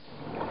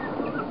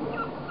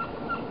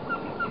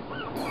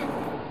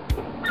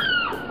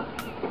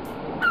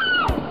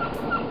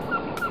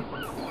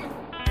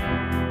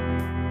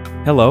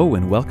Hello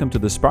and welcome to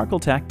the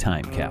SparkleTac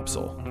Time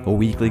Capsule, a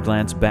weekly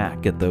glance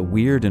back at the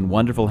weird and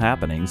wonderful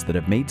happenings that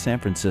have made San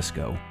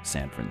Francisco,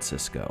 San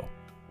Francisco.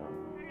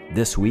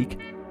 This week,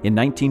 in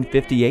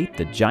 1958,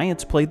 the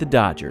Giants played the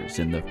Dodgers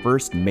in the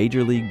first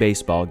Major League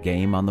Baseball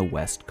game on the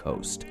West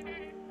Coast.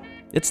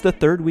 It's the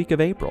third week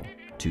of April,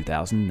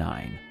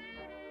 2009.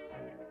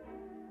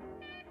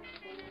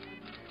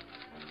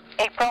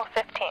 April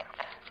 15th,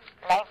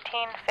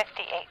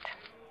 1958.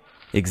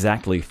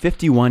 Exactly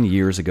 51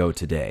 years ago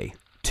today,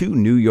 two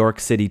New York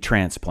City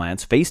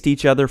transplants faced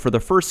each other for the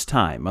first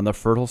time on the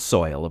fertile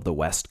soil of the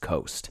West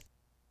Coast.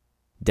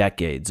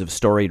 Decades of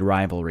storied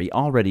rivalry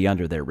already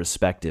under their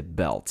respective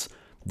belts,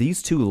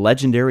 these two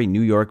legendary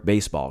New York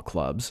baseball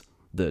clubs,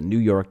 the New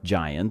York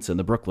Giants and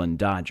the Brooklyn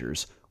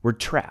Dodgers, were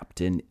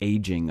trapped in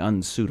aging,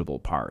 unsuitable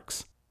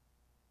parks.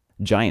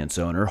 Giants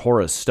owner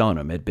Horace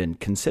Stoneham had been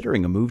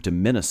considering a move to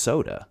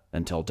Minnesota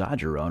until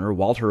Dodger owner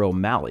Walter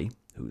O'Malley,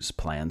 whose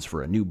plans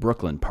for a new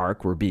Brooklyn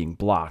park were being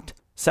blocked,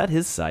 set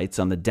his sights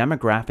on the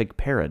demographic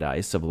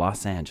paradise of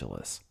Los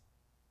Angeles.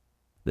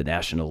 The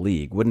National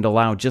League wouldn't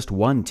allow just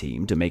one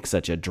team to make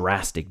such a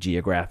drastic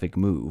geographic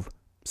move,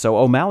 so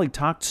O'Malley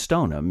talked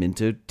Stoneham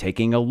into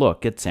taking a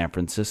look at San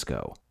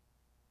Francisco.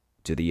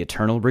 To the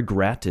eternal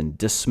regret and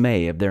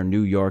dismay of their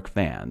New York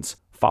fans,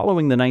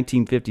 following the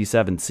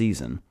 1957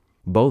 season,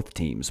 both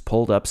teams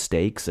pulled up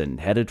stakes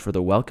and headed for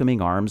the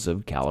welcoming arms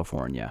of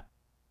California.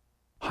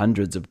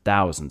 Hundreds of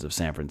thousands of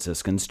San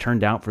Franciscans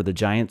turned out for the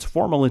Giants'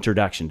 formal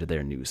introduction to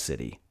their new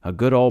city, a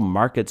good old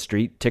Market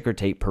Street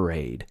ticker-tape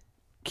parade.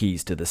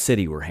 Keys to the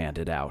city were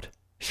handed out.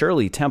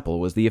 Shirley Temple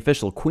was the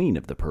official queen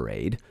of the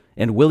parade,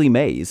 and Willie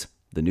Mays,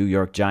 the New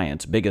York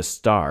Giants' biggest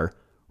star,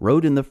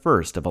 rode in the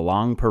first of a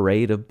long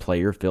parade of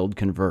player-filled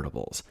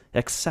convertibles,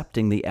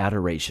 accepting the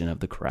adoration of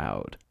the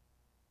crowd.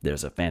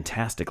 There's a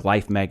fantastic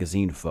Life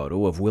magazine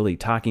photo of Willie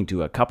talking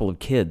to a couple of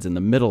kids in the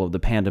middle of the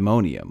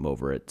pandemonium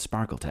over at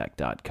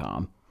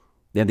sparkletech.com.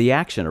 And the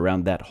action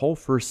around that whole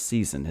first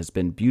season has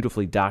been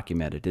beautifully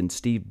documented in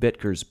Steve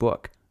Bitker's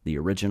book, The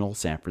Original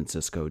San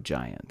Francisco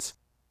Giants.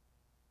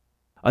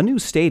 A new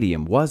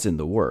stadium was in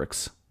the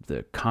works,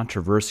 the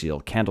controversial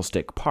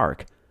Candlestick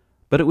Park,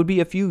 but it would be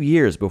a few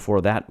years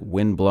before that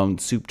wind-blown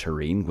soup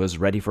tureen was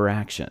ready for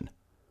action.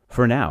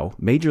 For now,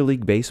 Major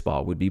League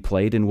Baseball would be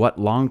played in what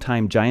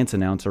longtime Giants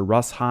announcer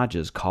Russ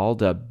Hodges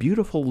called a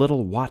beautiful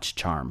little watch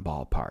charm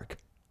ballpark,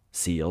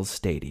 Seals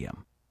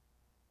Stadium.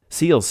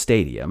 Seals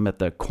Stadium, at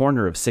the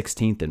corner of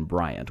 16th and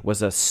Bryant,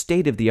 was a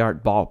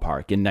state-of-the-art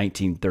ballpark in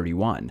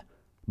 1931,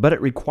 but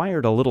it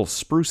required a little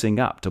sprucing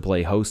up to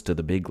play host to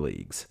the big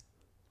leagues.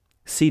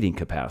 Seating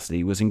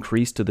capacity was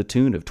increased to the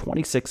tune of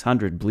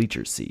 2,600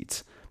 bleacher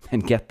seats,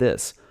 and get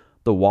this,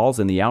 the walls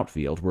in the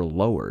outfield were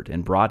lowered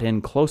and brought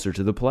in closer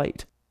to the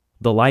plate.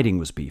 The lighting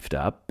was beefed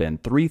up,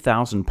 and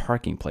 3,000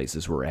 parking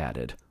places were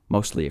added,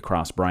 mostly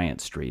across Bryant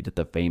Street at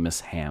the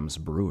famous Ham's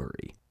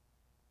Brewery.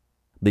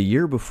 The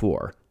year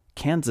before,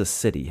 Kansas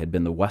City had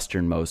been the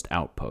westernmost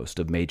outpost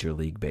of Major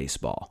League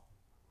Baseball.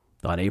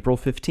 On April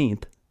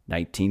 15th,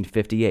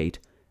 1958,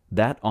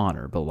 that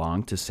honor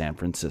belonged to San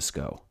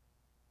Francisco.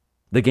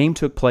 The game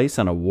took place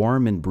on a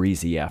warm and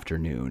breezy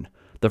afternoon,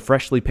 the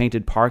freshly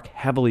painted park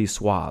heavily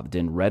swathed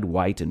in red,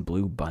 white, and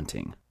blue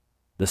bunting.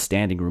 The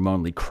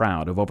standing-room-only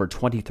crowd of over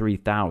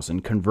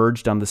 23,000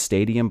 converged on the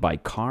stadium by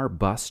car,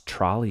 bus,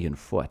 trolley, and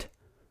foot.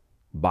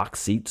 Box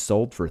seats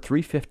sold for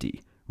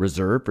 $3.50,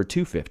 reserved for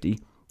 $2.50,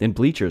 and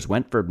bleachers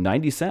went for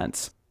 90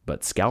 cents,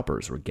 but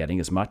scalpers were getting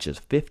as much as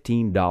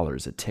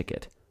 $15 a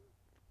ticket.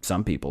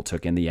 Some people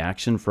took in the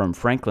action from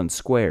Franklin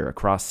Square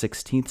across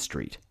 16th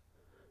Street.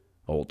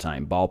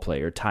 Old-time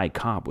ballplayer Ty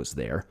Cobb was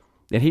there,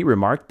 and he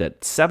remarked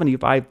that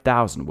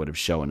 75,000 would have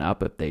shown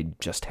up if they'd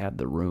just had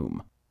the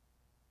room.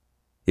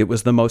 It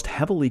was the most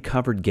heavily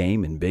covered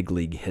game in big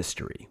league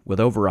history, with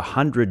over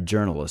 100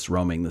 journalists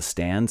roaming the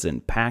stands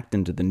and packed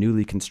into the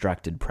newly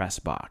constructed press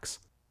box.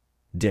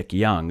 Dick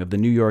Young of the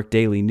New York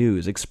Daily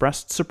News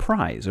expressed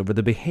surprise over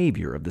the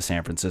behavior of the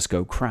San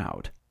Francisco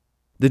crowd.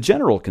 The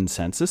general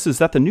consensus is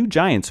that the new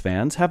Giants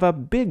fans have a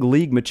big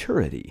league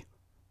maturity.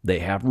 They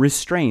have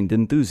restrained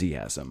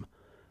enthusiasm.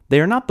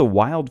 They are not the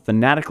wild,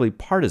 fanatically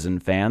partisan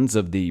fans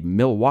of the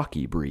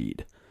Milwaukee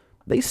breed.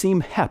 They seem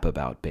hep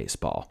about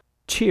baseball.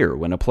 Cheer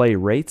when a play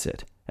rates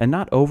it, and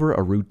not over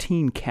a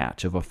routine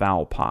catch of a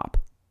foul pop.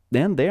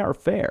 And they are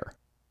fair.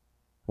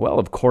 Well,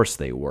 of course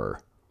they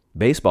were.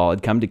 Baseball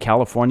had come to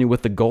California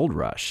with the gold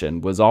rush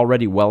and was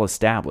already well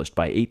established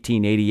by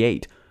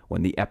 1888,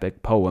 when the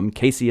epic poem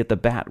Casey at the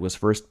Bat was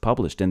first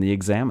published in the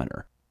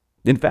Examiner.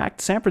 In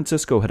fact, San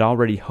Francisco had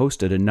already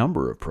hosted a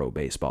number of pro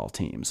baseball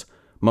teams,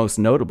 most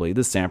notably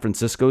the San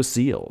Francisco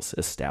Seals,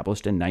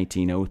 established in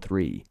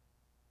 1903.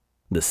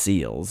 The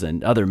Seals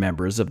and other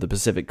members of the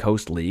Pacific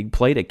Coast League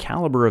played a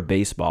caliber of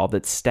baseball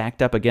that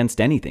stacked up against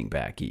anything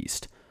back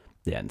east,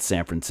 and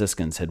San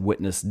Franciscans had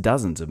witnessed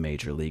dozens of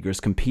major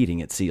leaguers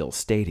competing at Seals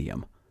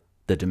Stadium.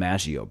 The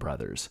DiMaggio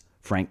brothers,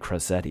 Frank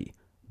Crosetti,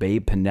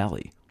 Babe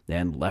Pinelli,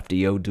 and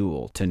Lefty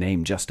O'Doul, to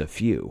name just a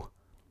few.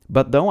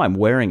 But though I'm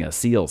wearing a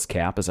Seals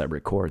cap as I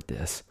record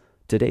this,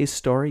 today's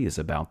story is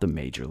about the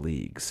major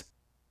leagues.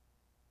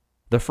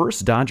 The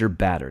first Dodger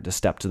batter to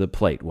step to the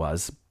plate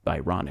was,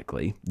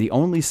 ironically, the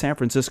only San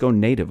Francisco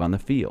native on the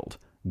field,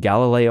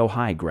 Galileo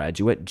High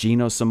graduate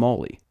Gino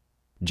Cimoli.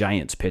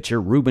 Giants pitcher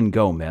Ruben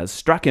Gomez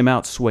struck him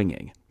out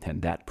swinging,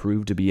 and that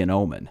proved to be an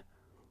omen.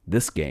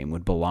 This game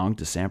would belong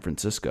to San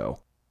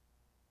Francisco.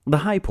 The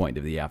high point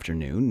of the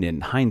afternoon,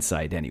 in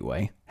hindsight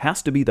anyway,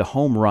 has to be the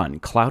home run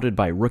clouded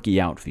by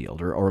rookie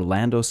outfielder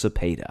Orlando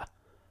Cepeda.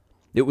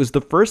 It was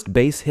the first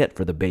base hit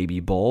for the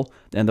Baby Bull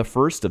and the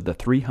first of the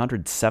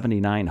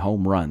 379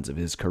 home runs of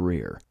his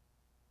career.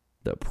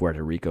 The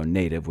Puerto Rico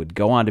native would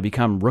go on to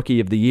become Rookie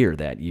of the Year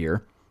that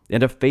year,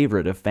 and a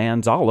favorite of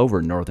fans all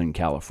over Northern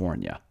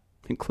California,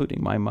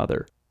 including my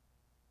mother.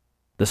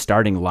 The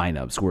starting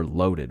lineups were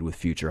loaded with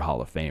future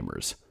Hall of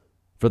Famers.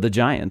 For the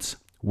Giants,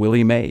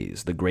 Willie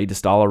Mays, the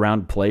greatest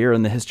all-around player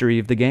in the history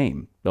of the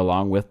game,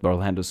 along with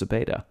Orlando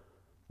Cepeda.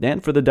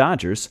 And for the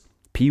Dodgers,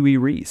 Pee Wee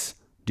Reese,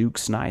 Duke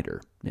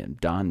Snider, and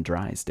Don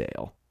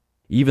Drysdale.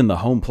 Even the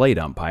home plate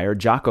umpire,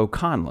 Jocko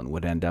Conlon,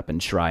 would end up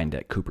enshrined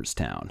at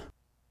Cooperstown.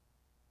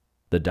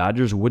 The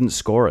Dodgers wouldn't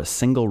score a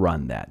single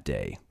run that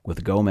day,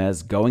 with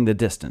Gomez going the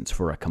distance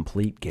for a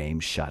complete game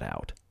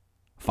shutout.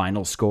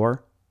 Final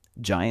score?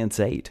 Giants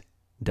 8,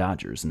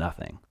 Dodgers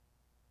nothing.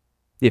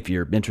 If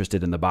you're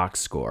interested in the box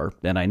score,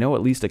 and I know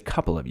at least a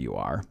couple of you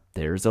are,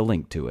 there's a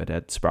link to it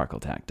at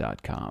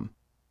sparkletack.com.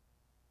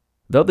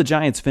 Though the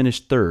Giants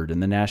finished third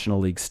in the National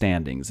League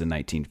standings in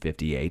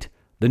 1958,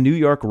 the New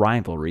York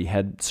rivalry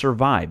had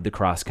survived the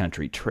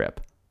cross-country trip.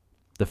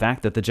 The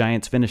fact that the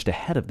Giants finished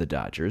ahead of the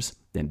Dodgers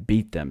and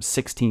beat them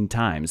 16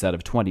 times out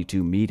of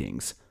 22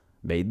 meetings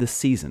made the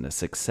season a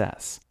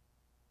success.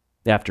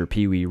 After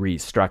Pee Wee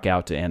Reese struck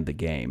out to end the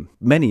game,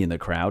 many in the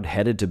crowd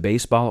headed to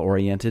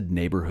baseball-oriented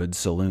neighborhood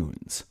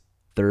saloons,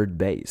 third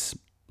base,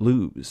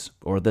 lose,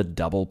 or the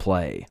double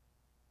play.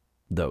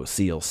 Though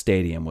Seal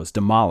Stadium was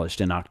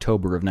demolished in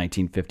October of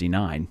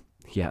 1959,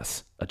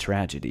 yes, a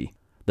tragedy,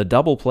 the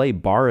double play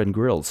bar and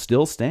grill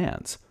still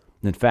stands.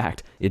 In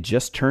fact, it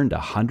just turned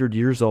 100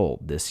 years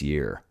old this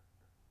year.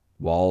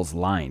 Walls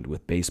lined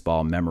with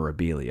baseball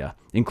memorabilia,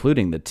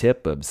 including the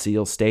tip of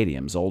Seal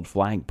Stadium's old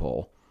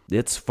flagpole.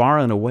 It's far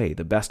and away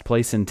the best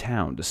place in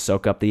town to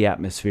soak up the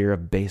atmosphere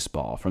of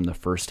baseball from the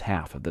first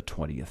half of the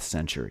 20th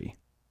century.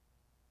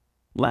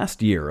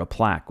 Last year, a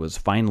plaque was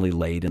finally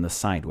laid in the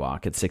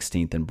sidewalk at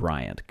 16th and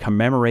Bryant,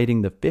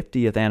 commemorating the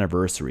 50th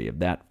anniversary of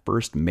that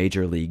first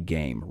Major League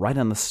game right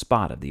on the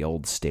spot of the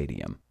old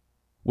stadium.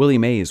 Willie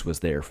Mays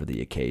was there for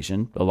the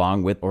occasion,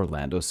 along with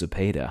Orlando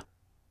Cepeda.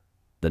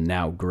 The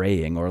now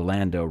graying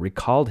Orlando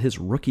recalled his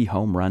rookie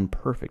home run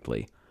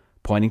perfectly.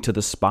 Pointing to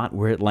the spot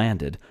where it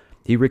landed,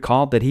 he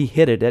recalled that he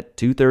hit it at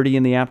 2:30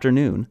 in the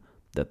afternoon,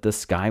 that the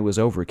sky was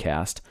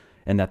overcast,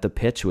 and that the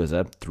pitch was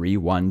a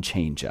 3-1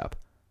 changeup.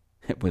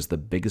 It was the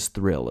biggest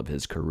thrill of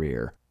his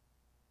career.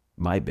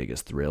 My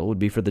biggest thrill would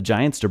be for the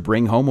Giants to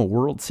bring home a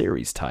World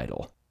Series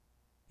title.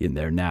 In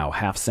their now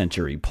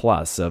half-century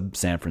plus of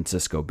San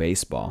Francisco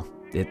baseball,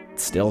 it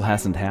still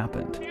hasn't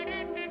happened.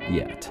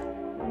 Yet.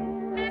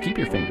 Keep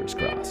your fingers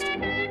crossed.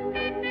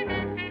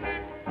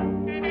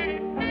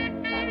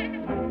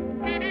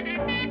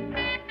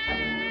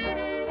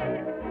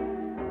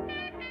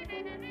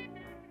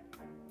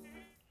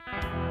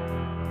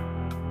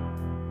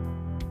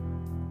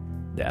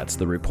 That's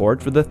the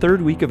report for the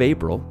third week of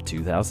April,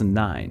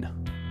 2009.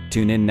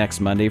 Tune in next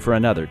Monday for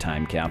another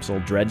time capsule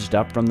dredged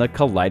up from the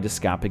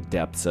kaleidoscopic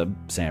depths of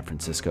San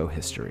Francisco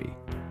history.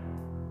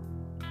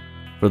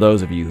 For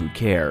those of you who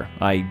care,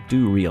 I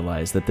do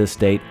realize that this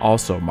date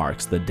also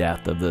marks the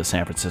death of the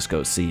San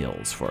Francisco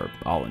Seals for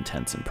all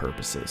intents and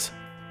purposes.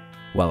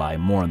 While I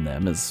mourn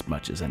them as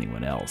much as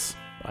anyone else,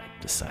 I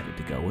decided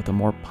to go with a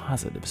more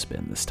positive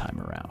spin this time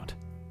around.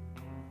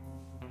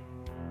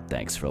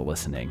 Thanks for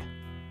listening.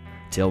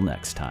 Till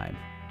next time,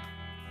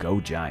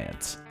 go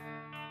Giants.